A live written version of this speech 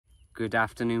Good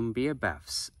afternoon, beer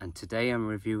buffs, and today I'm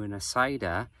reviewing a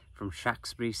cider from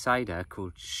Shacksbury Cider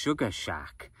called Sugar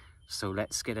Shack. So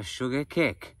let's get a sugar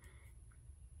kick.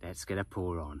 Let's get a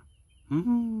pour on.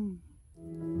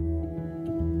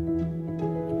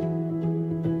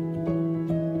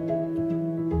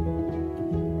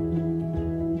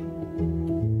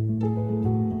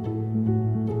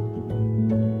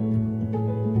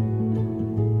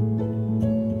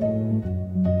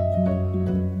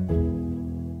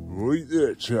 Right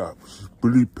there, chaps.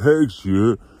 Billy Pegs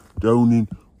here, down in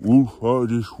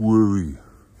Wolf-Hardisbury.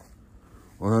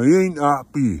 And I ain't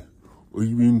happy.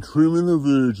 I've been trimming the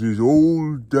verges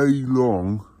all day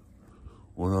long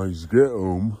when I get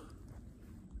home,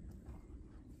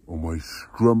 and my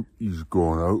strumpy's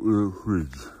gone out of the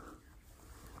fridge.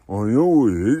 I know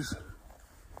it is.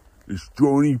 It's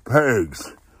Johnny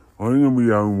Pegs. I'm going to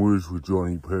be having words with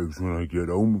Johnny Pegs when I get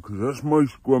home, because that's my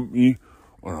scrumpy.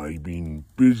 And I've been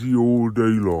busy all day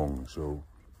long, so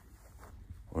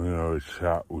I'm going to have a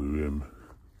chat with him.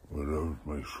 I love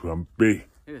my schrumpy.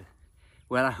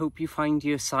 Well, I hope you find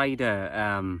your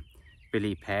cider,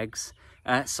 Billy Pegs.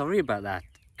 Sorry about that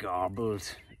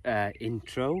garbled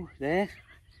intro there.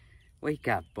 Wake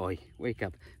up, boy, wake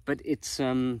up. But it's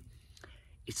a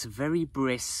very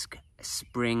brisk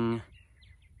spring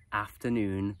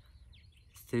afternoon.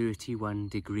 31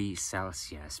 degrees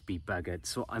Celsius, be buggered.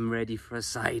 So I'm ready for a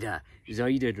cider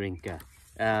drinker.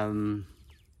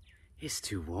 It's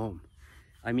too warm.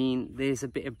 I mean, there's a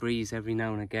bit of breeze every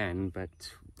now and again, but,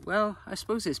 well, I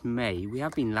suppose it's May. We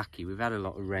have been lucky. We've had a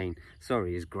lot of rain.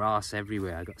 Sorry, there's grass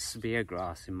everywhere. I got spear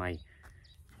grass in my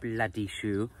bloody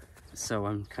shoe, so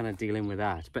I'm kind of dealing with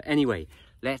that. But anyway,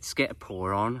 let's get a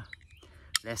pour on.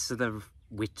 Let's sort of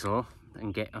whittle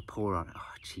and get a pour on.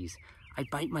 Oh, jeez. I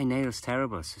bite my nails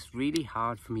terrible, so it's really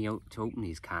hard for me to open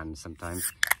these cans sometimes.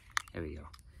 There we go.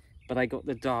 But I got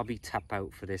the Derby tap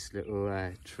out for this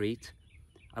little treat.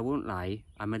 I won't lie,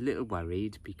 I'm a little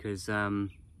worried because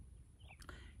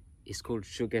it's called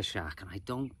Sugar Shack, and I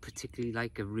don't particularly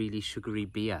like a really sugary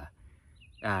beer.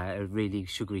 A really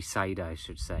sugary cider, I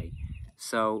should say.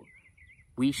 So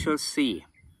we shall see.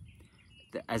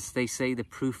 As they say, the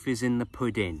proof is in the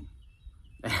pudding.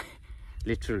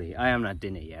 Literally, I haven't had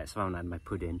dinner yet, so I haven't had my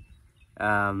pudding.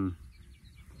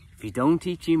 If you don't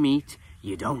eat your meat,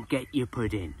 you don't get your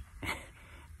pudding.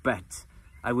 But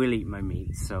I will eat my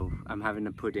meat, so I'm having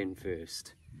a pudding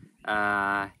first.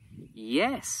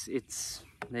 Yes,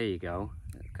 there you go.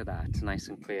 Look at that, nice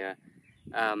and clear.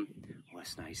 Oh,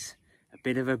 it's nice. A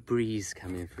bit of a breeze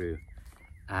coming through.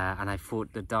 And I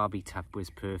thought the Derby tap was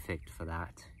perfect for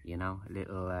that, you know. A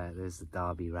little, there's the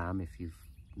Derby Ram, if you've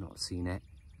not seen it.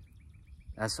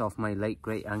 That's off my late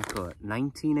great uncle.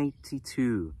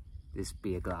 1982 this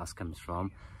beer glass comes from.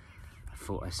 I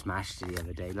thought I smashed it the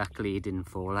other day. Luckily it didn't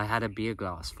fall. I had a beer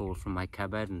glass fall from my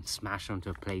cupboard and smash onto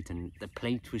a plate, and the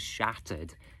plate was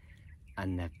shattered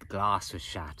and the glass was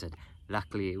shattered.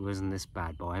 Luckily it wasn't this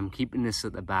bad, boy. I'm keeping this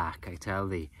at the back, I tell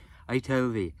thee.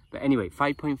 But anyway,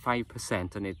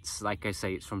 5.5%, and it's, like I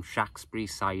say, it's from Shacksbury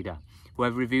Cider, who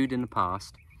I've reviewed in the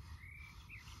past.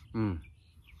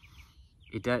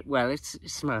 It does, well, it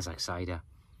smells like cider,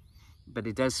 but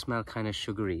it does smell kind of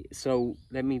sugary. So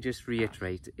let me just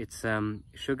reiterate, it's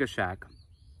Sugar Shack,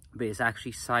 but it's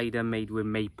actually cider made with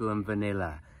maple and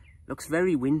vanilla. Looks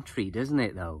very wintry, doesn't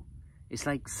it, though? It's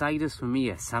like ciders for me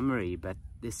are summery, but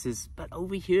but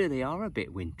over here they are a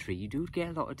bit wintry. You do get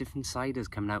a lot of different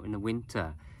ciders coming out in the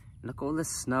winter. Look, all the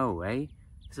snow, eh?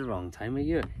 It's the wrong time of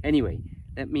year. Anyway,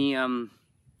 let me,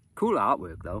 cool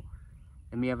artwork though.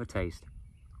 Let me have a taste.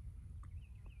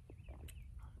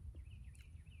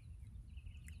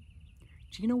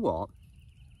 Do you know what?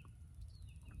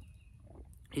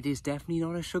 It is definitely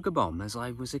not a sugar bomb as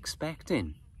I was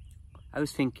expecting. I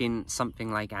was thinking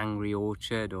something like Angry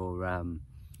Orchard or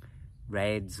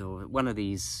Reds or one of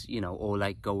these, you know, or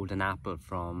like Golden Apple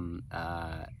from,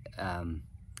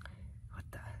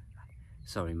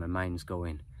 sorry, my mind's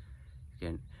going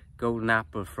again. Golden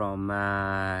Apple from,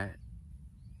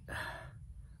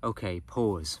 okay,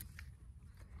 pause.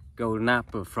 Golden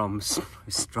Apple from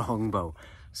Strongbow.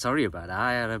 Sorry about that,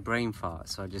 I had a brain fart,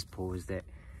 so I just paused it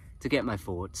to get my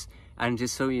thoughts. And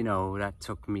just so you know, that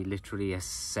took me literally a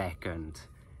second.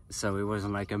 So it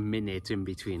wasn't like a minute in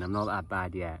between. I'm not that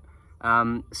bad yet.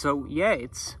 So yeah,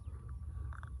 it's...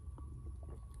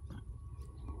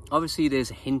 Obviously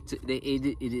there's a hint,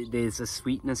 there's a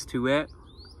sweetness to it.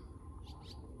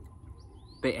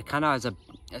 But it kind of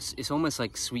has it's almost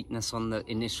like sweetness on the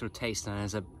initial taste, and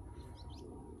there's a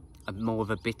more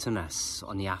of a bitterness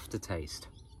on the aftertaste.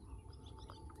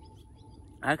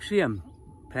 Actually, I'm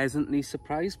pleasantly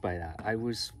surprised by that. I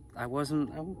was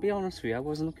I'll be honest with you, I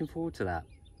wasn't looking forward to that.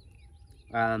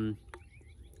 And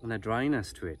a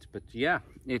dryness to it. But yeah,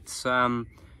 it's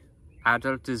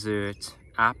adult dessert,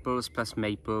 apples plus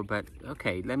maple. But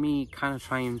okay, let me kind of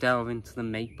try and delve into the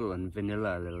maple and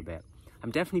vanilla a little bit.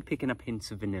 I'm definitely picking up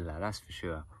hints of vanilla, that's for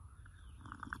sure.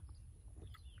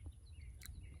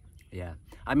 Yeah,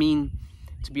 I mean,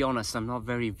 to be honest, I'm not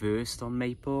very versed on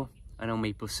maple. I know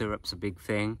maple syrup's a big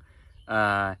thing,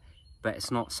 but it's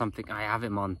not something, I have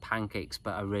it on pancakes,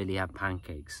 but I rarely have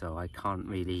pancakes, so I can't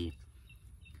really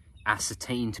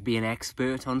ascertain to be an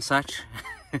expert on such.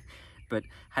 But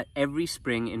every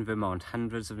spring in Vermont,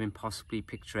 hundreds of impossibly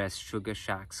picturesque sugar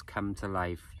shacks come to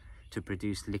life to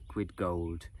produce liquid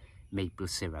gold maple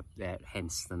syrup,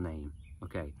 hence the name.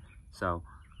 Okay, so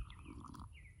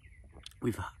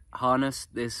we've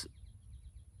harnessed this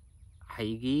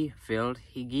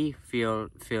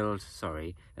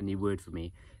sorry, a new word for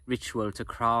me, ritual to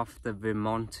craft the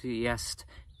Vermontiest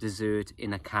dessert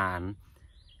in a can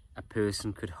a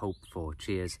person could hope for.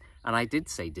 Cheers. And I did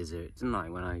say dessert, didn't I,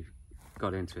 when I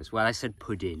got into this? Well, I said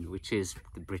pudding, which is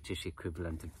the British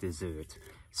equivalent of dessert.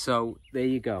 So there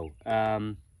you go.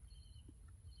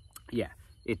 Yeah,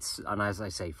 it's, and as I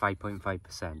say,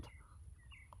 5.5%.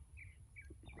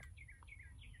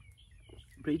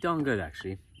 Pretty darn good,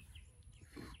 actually.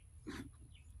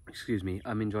 Excuse me,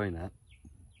 I'm enjoying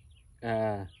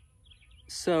that.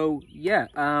 So yeah,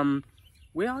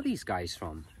 where are these guys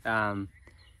from?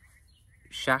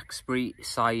 Shacksbury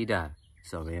Cider.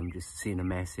 Sorry, I'm just seeing a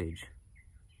message.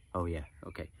 Oh yeah,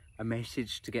 okay. A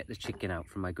message to get the chicken out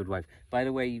from my good wife. By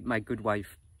the way, my good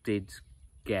wife did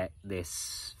get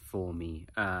this for me.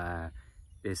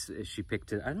 She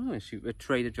picked it, I don't know, at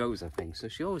Trader Joe's, I think. So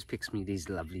she always picks me these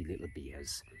lovely little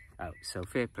beers out. So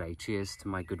fair play. Cheers to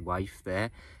my good wife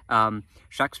there.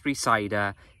 Shacksbury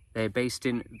Cider. They're based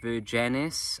in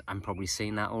Vergennes. I'm probably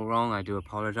saying that all wrong. I do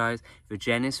apologize.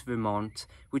 Vergennes, Vermont,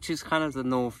 which is kind of the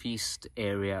northeast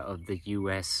area of the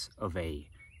US of A,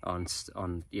 on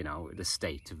you know, the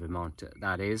state of Vermont,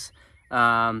 that is.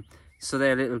 So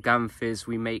they're little gum fizz.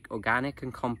 We make organic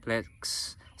and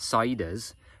complex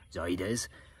ciders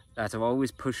that are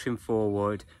always pushing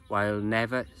forward while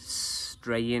never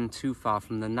straying too far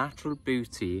from the natural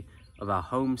beauty of our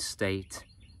home state,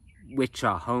 which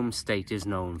our home state is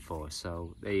known for.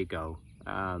 So there you go.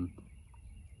 I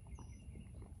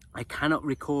cannot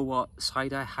recall what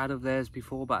cider I had of theirs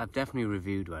before, but I've definitely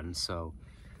reviewed one. So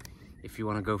if you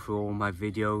want to go through all my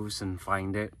videos and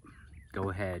find it, go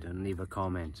ahead and leave a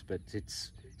comment. But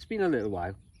it's been a little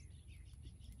while.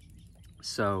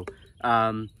 So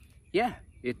yeah,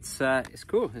 it's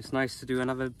cool. It's nice to do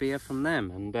another beer from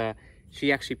them. And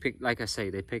she actually picked, like I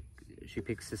say, she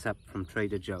picks this up from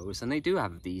Trader Joe's, and they do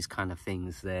have these kind of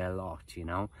things there a lot, you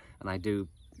know. And I do,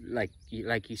 like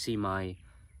you see my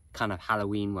kind of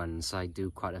Halloween ones, I do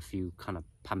quite a few kind of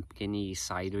pumpkin-y,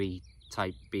 cidery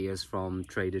type beers from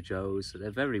Trader Joe's, so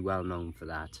they're very well known for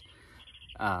that.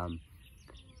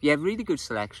 Yeah, really good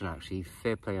selection actually.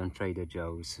 Fair play on Trader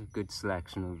Joe's. Good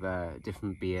selection of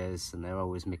different beers, and they're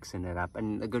always mixing it up.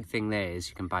 And the good thing there is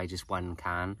you can buy just one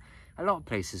can. A lot of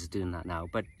places are doing that now,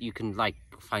 but you can like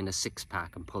find a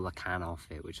 6-pack and pull a can off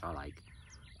it, which I like.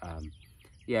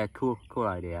 Yeah, cool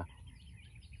idea.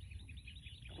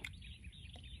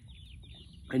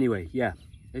 Anyway, yeah,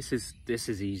 this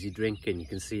is easy drinking. You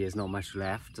can see there's not much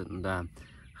left, and I'm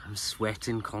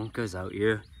sweating conkers out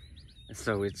here,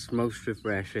 so it's most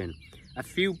refreshing. A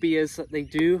few beers that they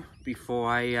do before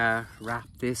I wrap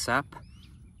this up.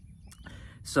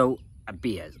 So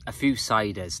beers, a few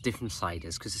ciders, different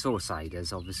ciders, because it's all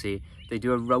ciders obviously. They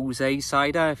do a rosé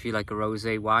cider. If you like a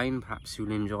rosé wine, perhaps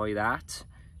you'll enjoy that.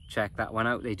 Check that one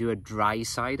out. They do a dry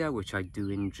cider, which I do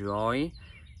enjoy.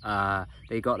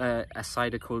 They got a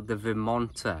cider called the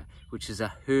Vermonter, which is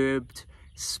a herbed,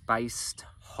 spiced,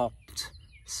 hopped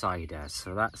cider.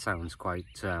 So that sounds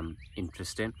quite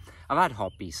interesting. I've had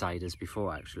hoppy ciders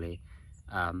before actually.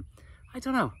 I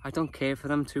don't know, I don't care for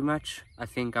them too much. I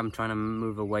think I'm trying to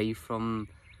move away from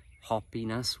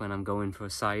hoppiness when I'm going for a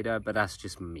cider, but that's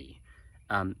just me.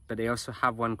 But they also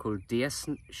have one called Deer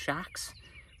Shacks,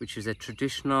 which is a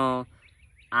traditional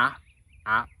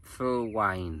apple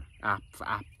wine,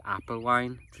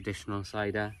 traditional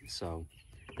cider. So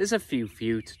there's a few for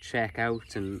you to check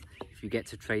out, and if you get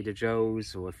to Trader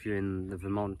Joe's or if you're in the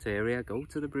Vermont area, go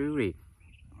to the brewery.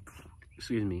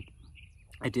 Excuse me.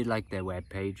 I did like their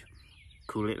webpage.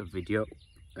 Cool little video.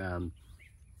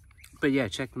 But yeah,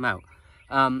 check them out.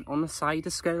 On the cider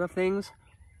scale of things,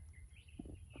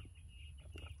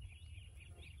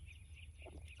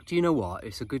 do you know what?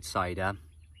 It's a good cider.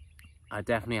 I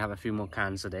definitely have a few more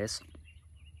cans of this.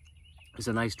 There's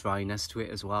a nice dryness to it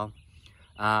as well.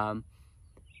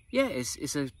 Yeah,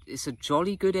 it's a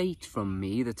jolly good 8 from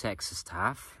me, the Texas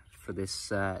Taff, for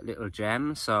this little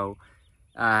gem. So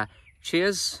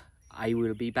cheers. I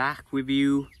will be back with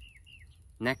you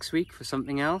next week for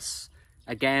something else.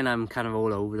 Again, I'm kind of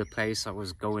all over the place. I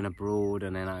was going abroad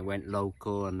and then I went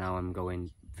local, and now I'm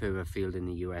going further afield in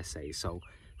the USA. So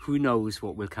who knows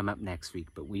what will come up next week,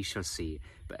 but we shall see.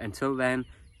 But until then,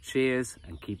 cheers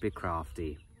and keep it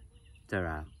crafty.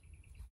 Ta-ra.